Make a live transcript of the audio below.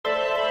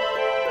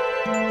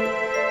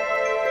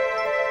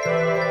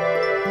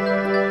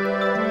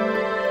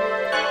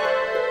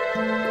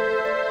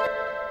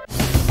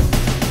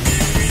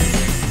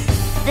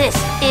This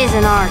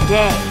isn't our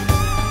day.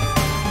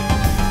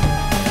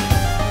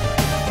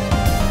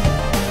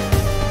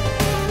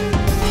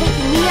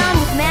 Taking Neon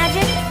with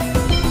magic?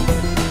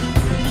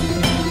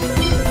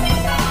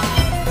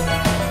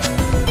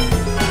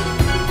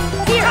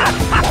 Here!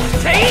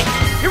 Take!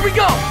 Here we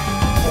go!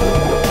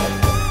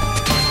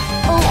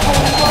 Oh,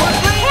 holy Lord!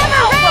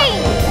 Hammer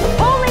Rain!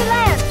 Holy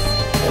Lance!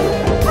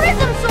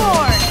 Prism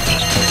Sword!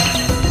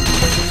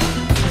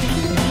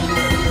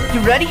 You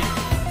ready?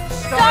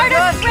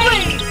 Stardust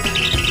Rain!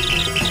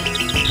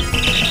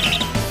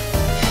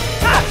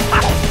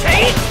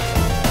 Take!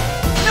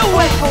 No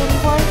way! Holy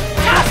One,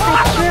 cast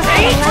thy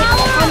purifying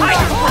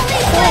light upon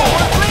the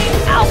holy flame!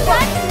 Alpha!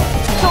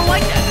 Don't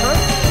like that, huh?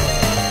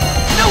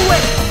 No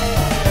way!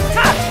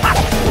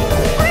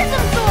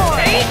 Prism Sword!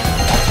 Take!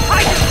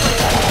 Tiger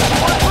Blade!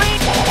 Sword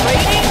Blade!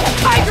 Raining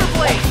Tiger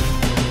Blade!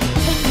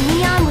 Take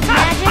Neon with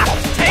magic?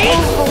 Take!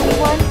 Oh, Holy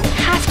One,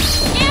 cast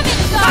Gamut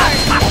Guard!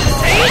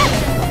 Take!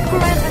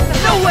 Grant us the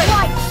No way!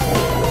 light!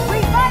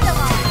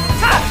 Revitalize!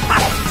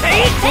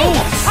 Take!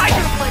 Thanks!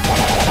 Tiger Blade!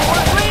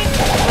 Sword Blade!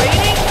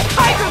 Raining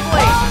Tiger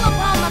Blade! All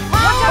upon the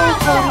power of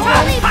the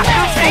holy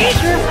flame! Take!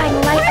 Purifying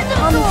light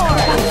upon these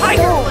corrupt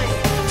Tiger souls! Blade!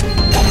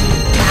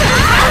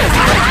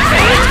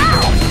 Take!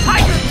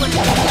 Tiger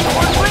Blade!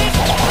 Sword Blade!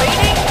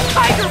 Raining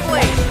Tiger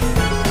Blade!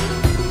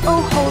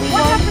 Oh, Holy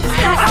One,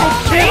 cast thy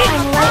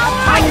purifying light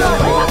upon Tiger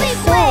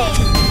these Blade! corrupt souls!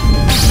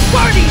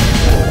 Guardian!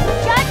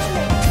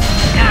 Judgment!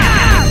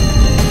 Ah!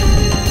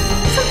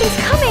 Something's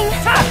coming!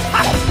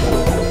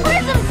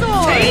 Prism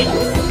Sword! Take!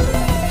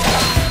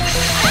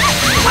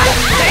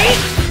 Take!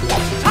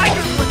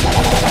 Tiger Blade!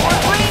 Sword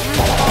Blade!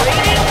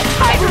 Raining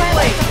Tiger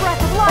Blade!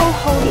 Oh,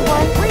 Holy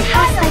One,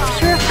 cast thy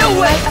purifying No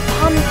way! light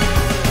upon these...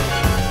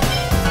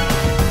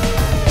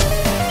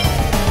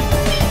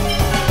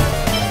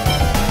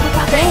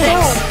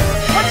 Thanks!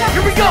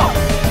 Here we go!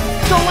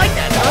 Don't like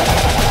that, huh?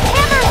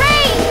 Hammer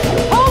Rain!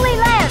 Holy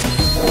Lance!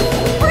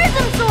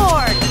 Prism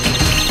Sword!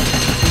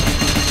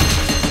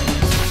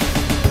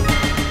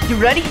 You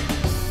ready?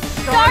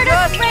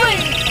 Stardust Rain!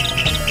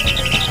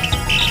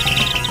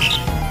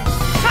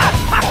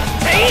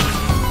 Take!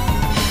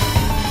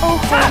 Oh,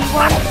 Holy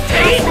One,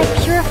 cast thy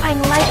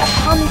purifying light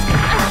upon these...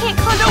 I can't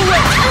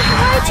concentrate!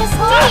 Righteous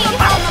deed!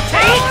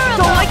 Take!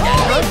 Don't like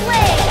that, Holy huh?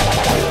 Blade!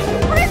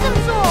 Prism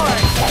Sword!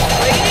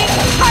 Raining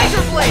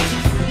Tiger Blade!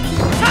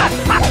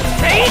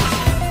 Take!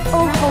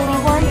 Oh, Holy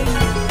One,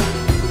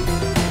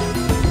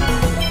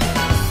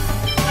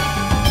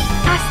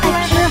 cast thy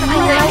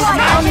purifying light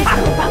upon these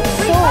corrupt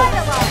souls!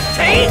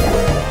 Take!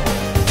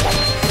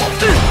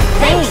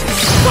 Thanks!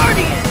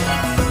 Guardian!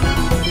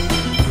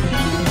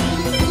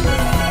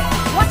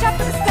 Watch out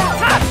for the spell!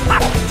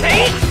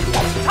 Take!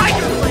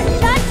 Tiger Blade!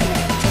 Judgment!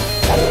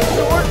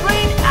 Sword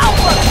Blade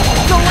Alpha!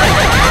 Don't like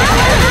that!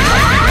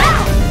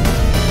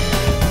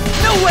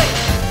 No way!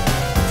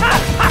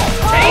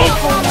 Take!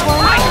 Holy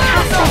One,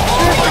 cast thy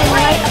purifying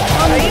light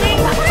upon these Raining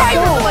corrupt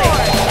Tiger souls! Blade!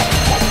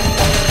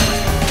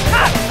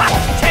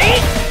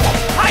 Take!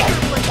 Tiger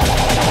Blade!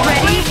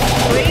 Ready?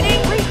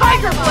 Raining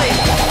Tiger Blade!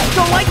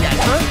 Don't like that,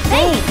 huh?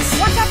 Thanks!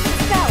 Watch out for the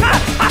spell!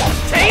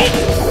 Take!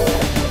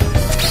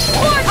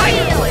 Force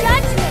Tiger Shield! Blade!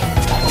 Judgment!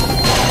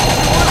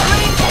 Sword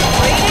Blade!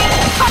 Raining!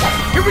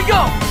 Here we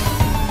go!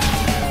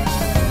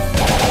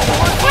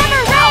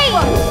 Hammer Rain!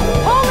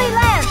 Holy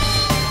Lance!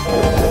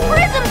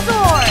 Prism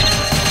Sword!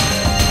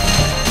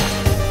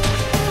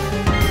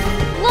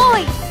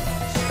 Lloyd!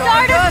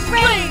 Stardust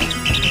Rain!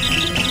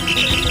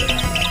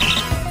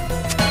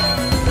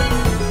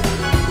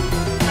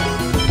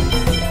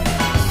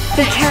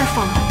 Be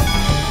careful!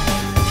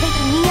 Take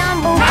Neon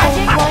with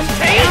magic!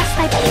 Cast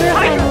thy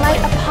purifying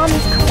light upon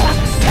these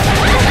corrupt souls!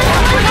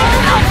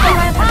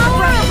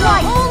 Power of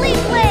light! Holy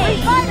flame!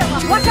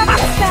 Watch out for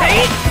the spell!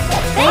 Take!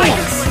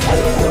 Thanks!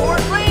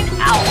 Sword Blade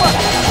Alpha!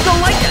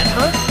 Don't like that,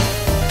 huh?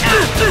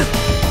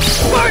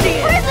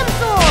 Guardian! Prism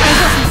Sword! I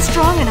wasn't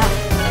strong enough.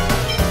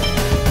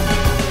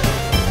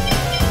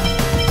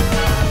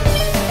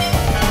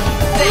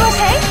 You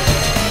okay?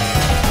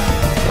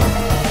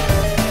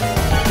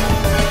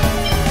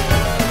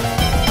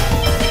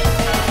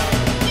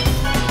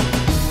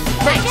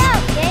 Watch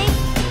out, Dave!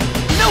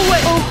 No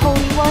way! Oh,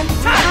 Holy One,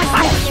 cast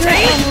thy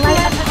purifying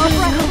light upon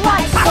these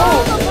corrupt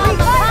souls!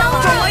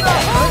 Don't like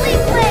that, huh? Holy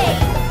flame!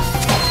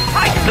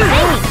 Tiger!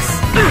 Thanks!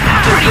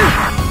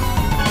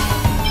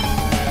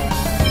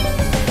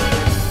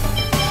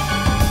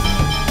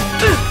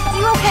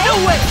 You okay? No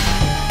way!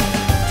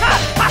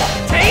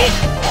 Take!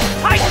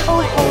 Tiger Oh,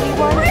 Blade! Holy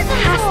One,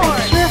 cast thy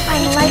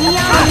purifying light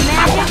upon these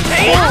corrupt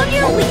Take!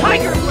 souls!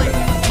 Tiger Blade!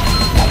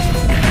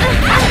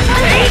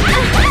 Take!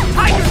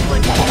 Tiger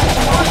Blade!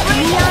 Sword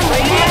Blade! Neon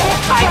Radiant magic!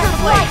 Tiger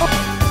Blade!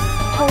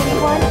 Holy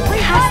One,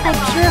 cast thy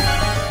purifying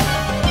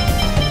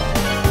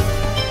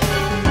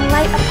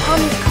light upon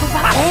these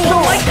corrupt souls!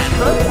 Don't like that,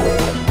 huh?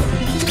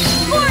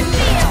 Force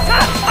Shield!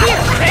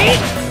 Here!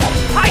 Take!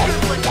 Tiger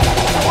Blade!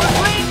 Sword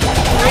Blade!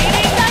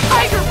 Radiant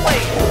Tiger Blade!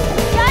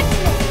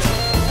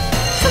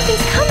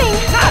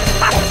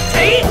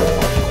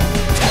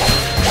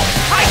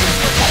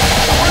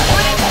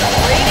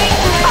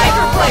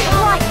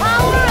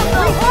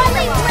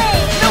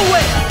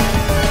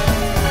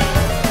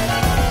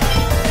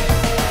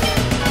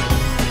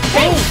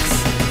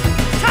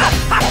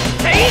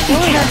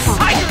 careful.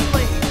 Tiger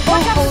Blade! O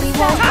Holy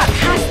One,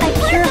 cast thy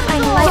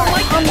purifying light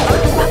upon these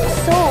corrupt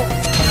souls.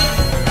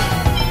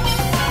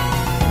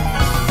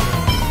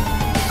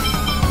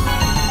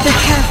 Be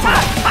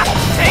careful.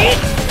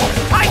 Take!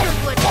 Tiger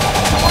Blade!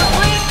 Sword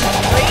Blade!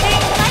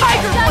 Rating!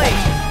 Tiger Blade!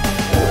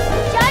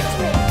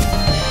 Judgment!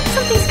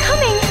 Something's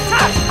coming!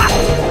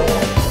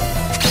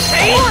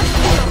 Take!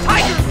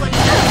 Tiger Blade!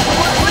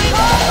 Sword Blade!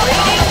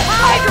 Rating!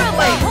 Tiger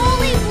Blade!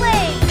 Holy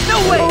Blade! No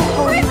way! O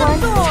Holy One,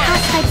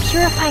 cast thy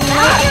purifying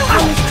light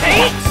upon these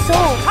Take! corrupt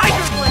souls.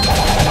 Tiger Blade!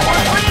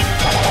 Sword Blade!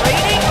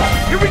 Rating!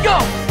 Here we go!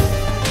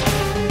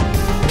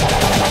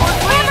 Sword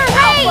Blade!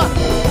 Alpha!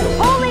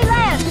 Holy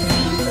Lance!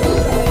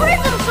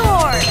 Prism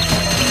Sword!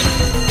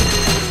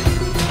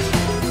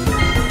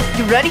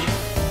 You ready?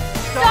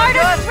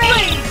 Stardust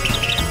Rain!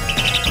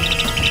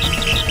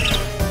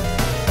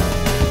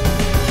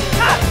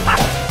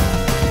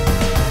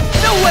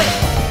 No way!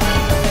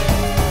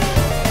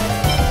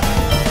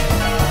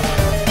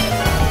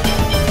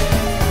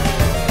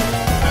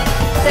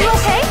 You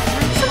okay?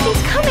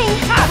 Something's coming!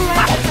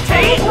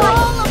 Take!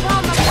 Roll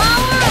upon the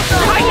power of the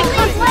Tiger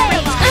Holy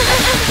Blade!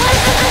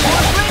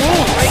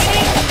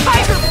 Rating!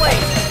 Tiger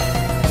Blade!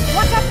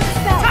 Watch out for the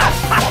spell!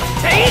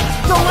 Take!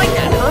 Don't like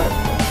that, huh?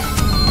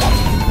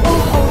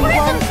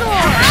 Prism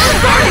Sword!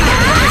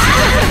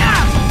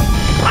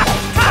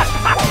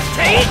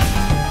 Take!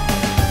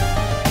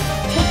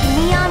 Take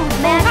Neon with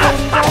magic,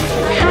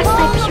 cast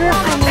thy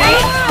purifying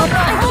light upon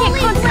I can't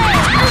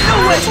concentrate! No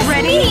way!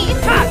 Ready?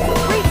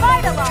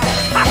 Revitalize!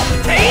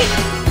 Take!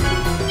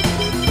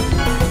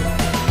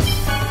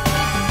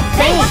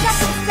 Watch out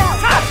for the spell!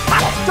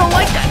 Don't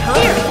like that, huh?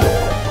 Here!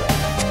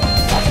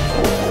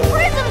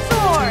 Prism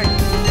Sword!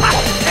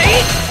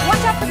 Take!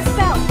 Watch out for the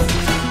spell!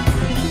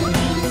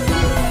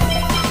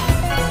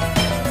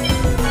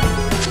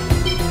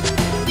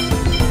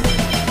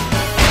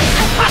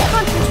 I can't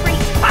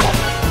concentrate!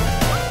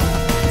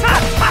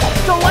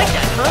 Don't like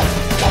that, huh?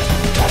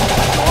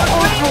 Sword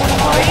Blade!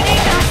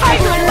 Rating!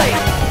 Tiger Blade!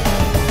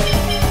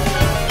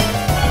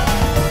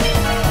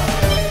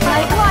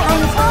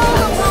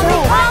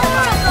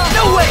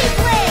 No way!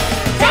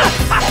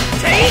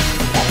 Take!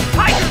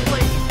 Tiger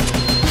Blade!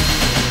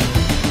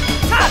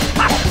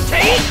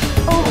 Take!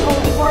 Oh,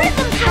 Holy One,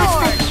 cast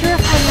thy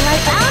purifying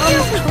light upon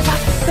this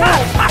corrupt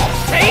soul.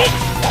 Take!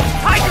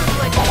 Tiger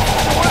Blade!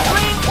 Sword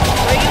Blade!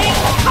 Rating!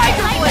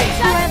 Tiger Blade!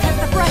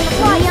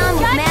 Neon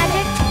with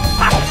magic.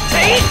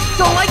 Take!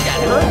 Don't like that,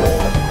 huh?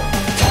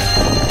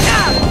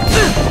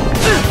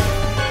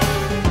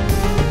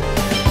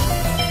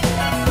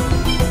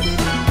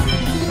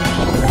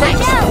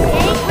 Watch out,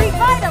 eh?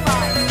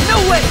 Revitalize. No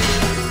way!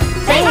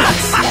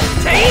 Thanks.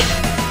 Take!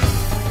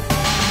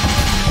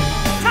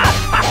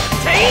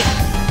 Take!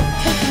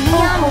 Take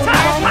Neon with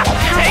magic.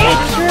 Cast thy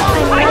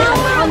purifying light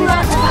upon this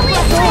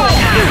corrupt soul.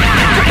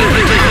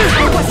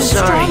 I wasn't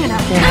strong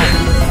enough.